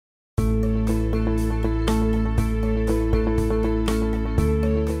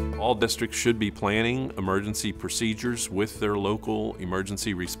districts should be planning emergency procedures with their local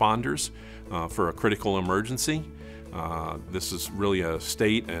emergency responders for a critical emergency. This is really a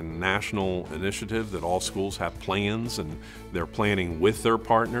state and national initiative that all schools have plans and they're planning with their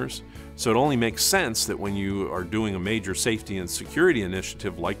partners. So it only makes sense that when you are doing a major safety and security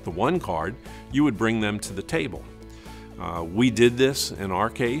initiative like the One Card, you would bring them to the table. We did this in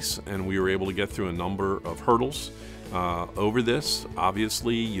our case, and we were able to get through a number of hurdles over this.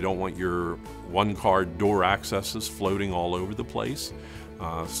 Obviously, you don't want your One Card door accesses floating all over the place.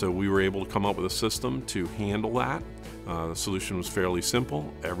 So we were able to come up with a system to handle that. The solution was fairly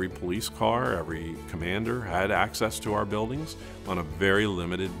simple. Every police car, every commander had access to our buildings on a very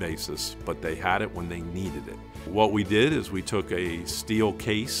limited basis, but they had it when they needed it. What we did is we took a steel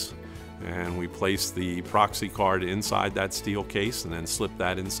case and we placed the proxy card inside that steel case and then slipped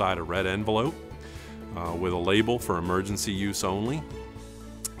that inside a red envelope with a label for emergency use only.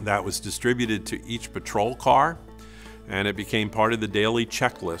 That was distributed to each patrol car, and it became part of the daily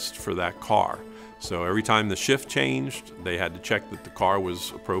checklist for that car. So every time the shift changed, they had to check that the car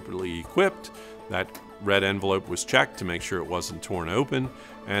was appropriately equipped. That red envelope was checked to make sure it wasn't torn open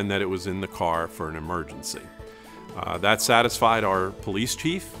and that it was in the car for an emergency. That satisfied our police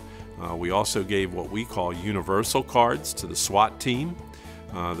chief. We also gave what we call universal cards to the SWAT team.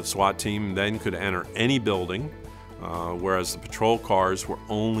 The SWAT team then could enter any building, whereas the patrol cars were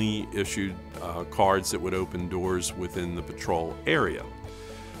only issued cards that would open doors within the patrol area.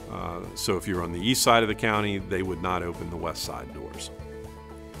 So if you're on the east side of the county, they would not open the west side doors,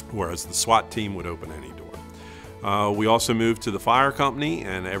 whereas the SWAT team would open any door. We also moved to the fire company,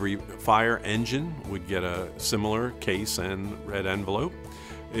 and every fire engine would get a similar case and red envelope.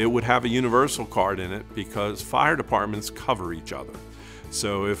 It would have a universal card in it because fire departments cover each other.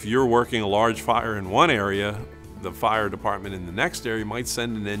 So if you're working a large fire in one area, the fire department in the next area might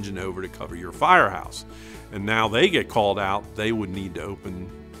send an engine over to cover your firehouse. And now they get called out, they would need to open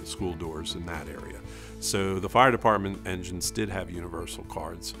the school doors in that area. So the fire department engines did have universal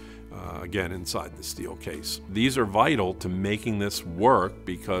cards, again, inside the steel case. These are vital to making this work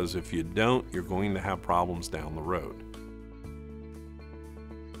because if you don't, you're going to have problems down the road.